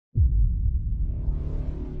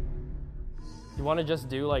You want to just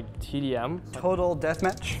do like TDM? Total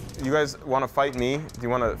deathmatch? You guys want to fight me? Do you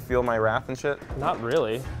want to feel my wrath and shit? Not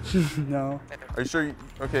really. No. Are you sure?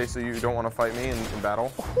 Okay, so you don't want to fight me in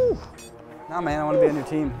battle? Nah, man, I want to be on your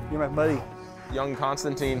team. You're my buddy. Young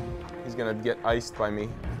Constantine, he's gonna get iced by me.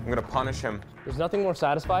 I'm gonna punish him. There's nothing more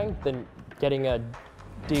satisfying than getting a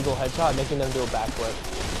deagle headshot, making them do a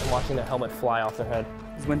backflip, and watching their helmet fly off their head.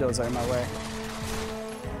 These windows are in my way.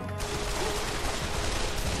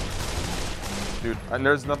 Dude, and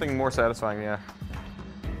there's nothing more satisfying, yeah.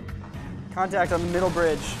 Contact on the middle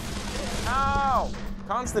bridge. Ow!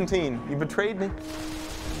 Constantine, you betrayed me.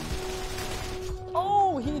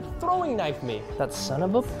 Oh, he throwing knifed me. That son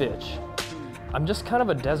of a bitch. I'm just kind of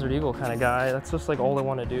a Desert Eagle kind of guy. That's just like all I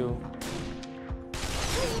want to do.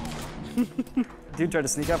 Dude tried to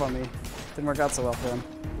sneak up on me. Didn't work out so well for him.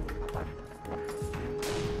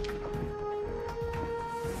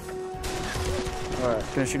 All right,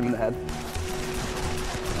 gonna shoot him in the head.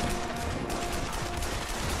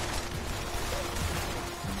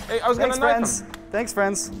 Hey, I was gonna knife him. Thanks,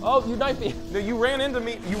 friends. Oh, you knifed me. No, you ran into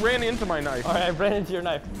me. You ran into my knife. All right, I ran into your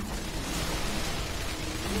knife.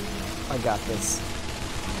 I got this.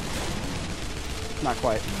 Not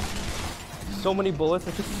quite. So many bullets.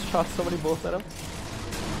 I just shot so many bullets at him.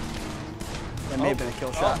 That may have been a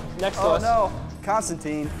kill shot. Next to us. Oh no,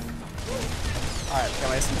 Constantine. All right, got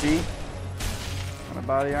my SMG. Got my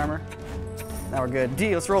body armor. Now we're good.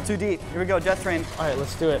 D, let's roll too deep. Here we go, death train. All right,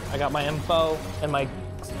 let's do it. I got my info and my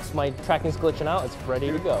tracking's glitching out. It's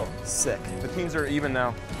ready to go. Sick. The teams are even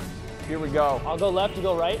now. Here we go. I'll go left, you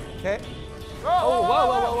go right. Okay. Oh, whoa, whoa,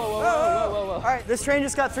 whoa, whoa, whoa, whoa, whoa, whoa. All right, this train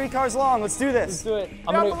just got 3 cars long. Let's do this. Let's do it.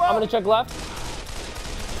 I'm gonna check left.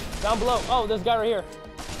 Down below. Oh, there's a guy right here.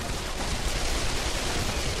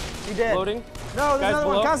 He did. Loading. No, there's another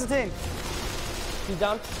below. one. Constantine. He's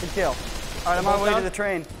down. Good kill. All right, I'm on my way to down. the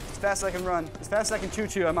train. As fast as I can run. As fast as I can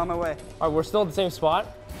choo-choo, I'm on my way. All right, we're still at the same spot.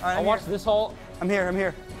 All right, I'll watch this hole. I'm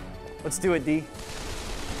here. Let's do it, D.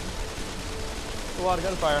 A lot of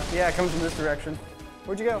gunfire. Yeah, it comes from this direction.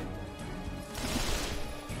 Where'd you go?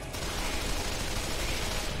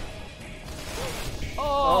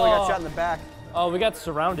 Oh, we got shot in the back. Oh, we got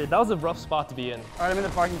surrounded. That was a rough spot to be in. All right, I'm in the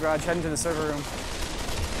parking garage, heading to the server room.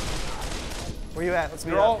 Where you at? Let's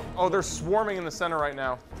meet up. Oh, they're swarming in the center right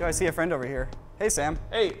now. Do I see a friend over here? Hey, Sam.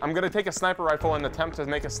 Hey, I'm gonna take a sniper rifle and attempt to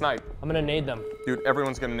make a snipe. I'm gonna nade them. Dude,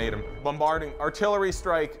 everyone's gonna nade him. Bombarding, artillery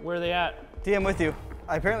strike. Where are they at? D, I'm with you.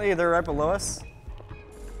 Apparently they're right below us.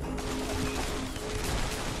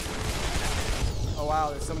 Oh wow,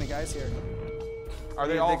 there's so many guys here. Are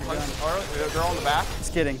they all? They're all in the back.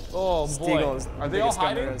 Just kidding. Oh boy. Are they all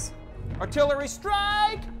hiding? Artillery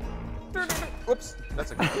strike! Whoops,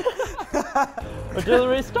 that's a good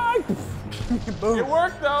Artillery strike! Boom. It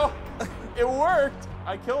worked though. It worked.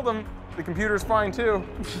 I killed him. The computer's fine too.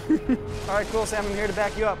 All right, cool, Sam. I'm here to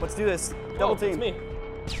back you up. Let's do this. Double team. It's me.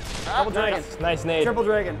 Double dragon. Nice nade. Triple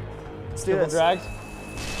dragon. Let's do Triple this. drags.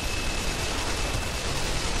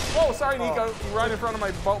 Oh, sorry, Nico. You right in front of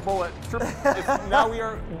my bullet. Now we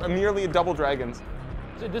are nearly double dragons.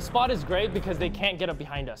 So this spot is great because they can't get up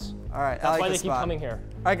behind us. All right, That's I like why they this keep spot. coming here.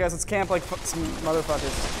 All right, guys, let's camp like some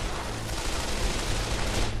motherfuckers.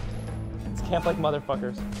 It's camp like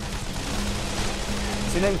motherfuckers.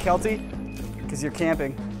 Is your name Kelty? Because you're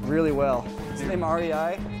camping really well. Is your name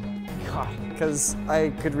REI? God. Because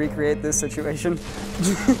I could recreate this situation.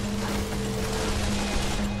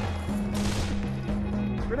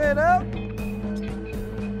 Grenade out!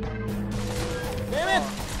 Damn it!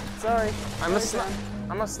 Sorry.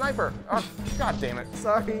 I'm a sniper. Oh, God damn it.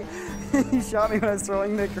 Sorry. He shot me when I was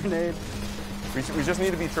throwing the grenade. We just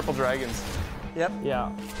need to be triple dragons. Yep. Yeah.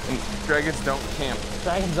 And dragons don't camp.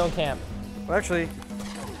 Dragons don't camp. Well, actually,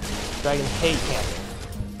 Dragons hate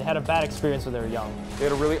camping. They had a bad experience when they were young. They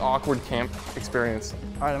had a really awkward camp experience.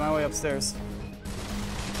 all right, I'm on my way upstairs.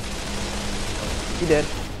 He did.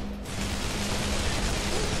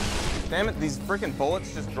 Damn it, these freaking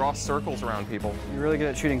bullets just draw circles around people. You're really good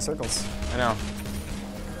at shooting circles. I know.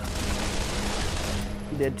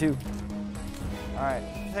 He did too. All right,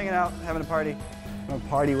 just hanging out, having a party. Want to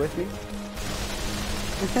party with me?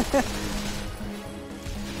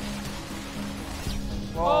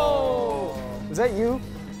 Whoa! Was that you?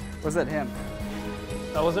 Or was that him?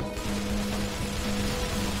 That was it.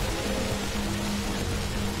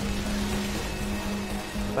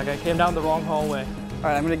 Like I came down the wrong hallway. All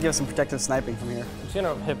right, I'm gonna give some protective sniping from here. I'm just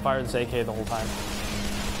gonna hip fire this AK the whole time.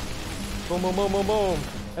 Boom, boom, boom, boom, boom.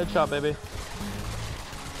 Headshot, baby.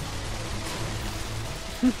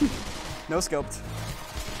 No scoped.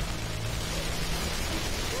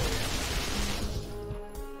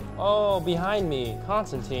 Oh, behind me.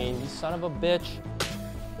 Constantine, you son of a bitch.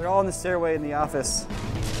 They're all in the stairway in the office.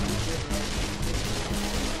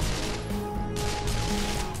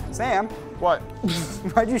 Sam? What?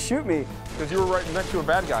 Why'd you shoot me? Because you were right next to a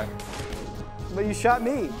bad guy. But you shot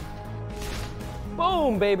me.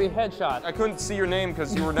 Boom, baby, headshot. I couldn't see your name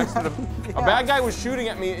because you were next to the... Yeah. A bad guy was shooting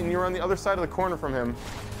at me and you were on the other side of the corner from him.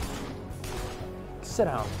 Sit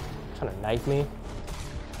down. Trying to knife me.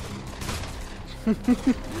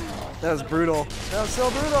 That was brutal. That was so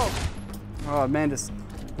brutal. Oh man, just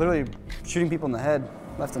literally shooting people in the head,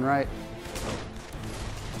 left and right.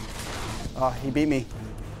 Oh, he beat me.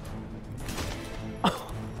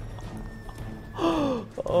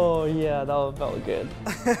 Oh yeah, that felt good.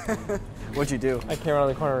 What'd you do? I came around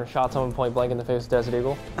the corner and shot someone point blank in the face with Desert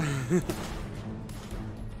Eagle.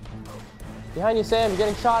 Behind you, Sam, you're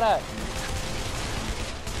getting shot at.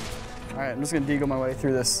 All right, I'm just gonna deagle my way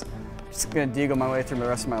through this. Just gonna deagle my way through the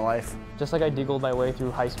rest of my life. Just like I deagled my way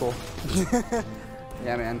through high school.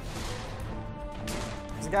 Yeah, man.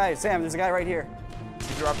 There's a guy, Sam, there's a guy right here.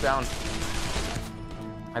 He dropped down.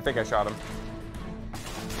 I think I shot him.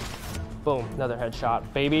 Boom, another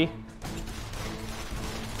headshot, baby.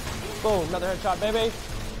 Boom, another headshot, baby.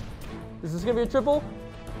 Is this gonna be a triple?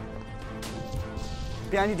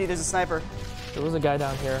 Behind you, D, there's a sniper. There was a guy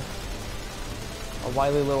down here. A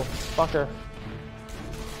wily little fucker.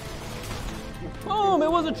 Boom,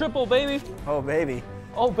 it was a triple, baby. Oh, baby.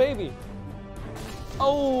 Oh, baby.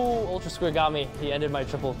 Oh, Ultra Squid got me. He ended my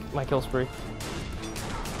kill spree.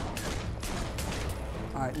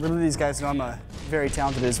 All right, little do these guys know I'm a very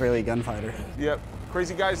talented Israeli gunfighter. Yep.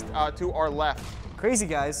 Crazy guys to our left. Crazy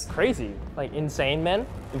guys. Crazy, like insane men.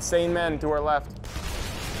 Insane men to our left.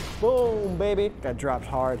 Boom, baby. Got dropped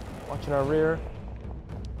hard. Watching our rear.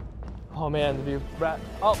 Oh man, the view.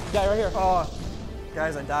 Oh, guy right here. Oh,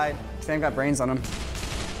 guys, I died. Sam got brains on him.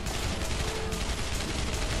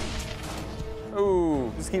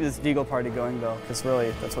 Ooh. Just keep this deagle party going though, because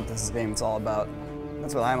really, that's what this game is all about.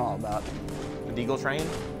 That's what I'm all about. The Deagle train.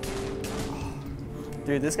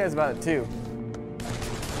 Dude, this guy's about it too.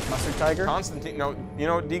 Mustard Tiger? Constantine. No, you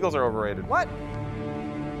know, Deagles are overrated. What?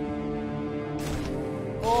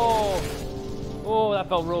 Oh, oh, that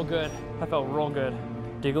felt real good. That felt real good.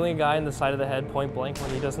 Deagling a guy in the side of the head point blank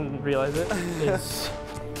when he doesn't realize it is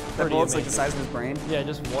That pretty bullet's amazing. like the size of his brain. Yeah,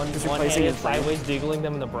 just replacing one-handed his brain. sideways deagling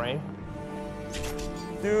them in the brain.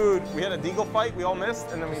 Dude, we had a Deagle fight, we all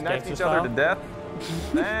missed, and then we knifed Gangster each other style? to death.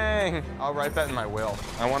 Dang. I'll write that in my will.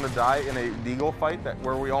 I want to die in a Deagle fight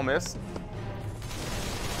where we all missed.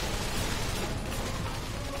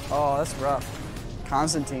 Oh, that's rough.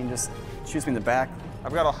 Constantine just shoots me in the back.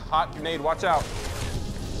 I've got a hot grenade, watch out.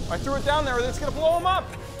 I threw it down there, it's gonna blow him up.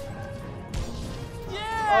 Oh,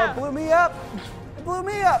 Yeah! it blew me up. It blew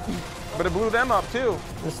me up. But it blew them up too.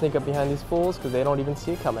 Just sneak up behind these fools because they don't even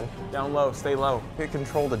see it coming. Down low, stay low. Hit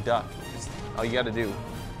control to duck. Just all you gotta do.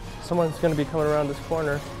 Someone's gonna be coming around this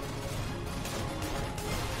corner.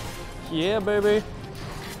 Yeah, baby.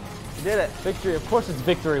 You did it. Victory, of course it's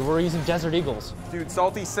victory. We're using Desert Eagles. Dude,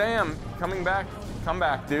 Salty Sam, coming back. Come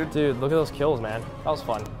back, dude. Dude, look at those kills, man. That was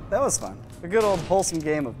fun. That was fun. A good old wholesome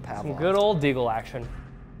game of Pavlov. Some good old Deagle action.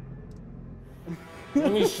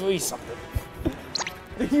 Let me show you something.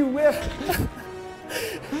 You whiffed.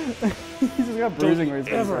 He's just got bruising where his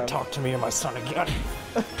face Ever is. talk to me or my son again.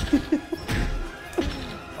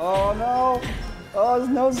 Oh no. Oh, his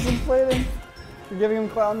nose is inflating. You're giving him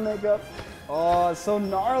clown makeup. Oh, it's so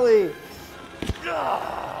gnarly.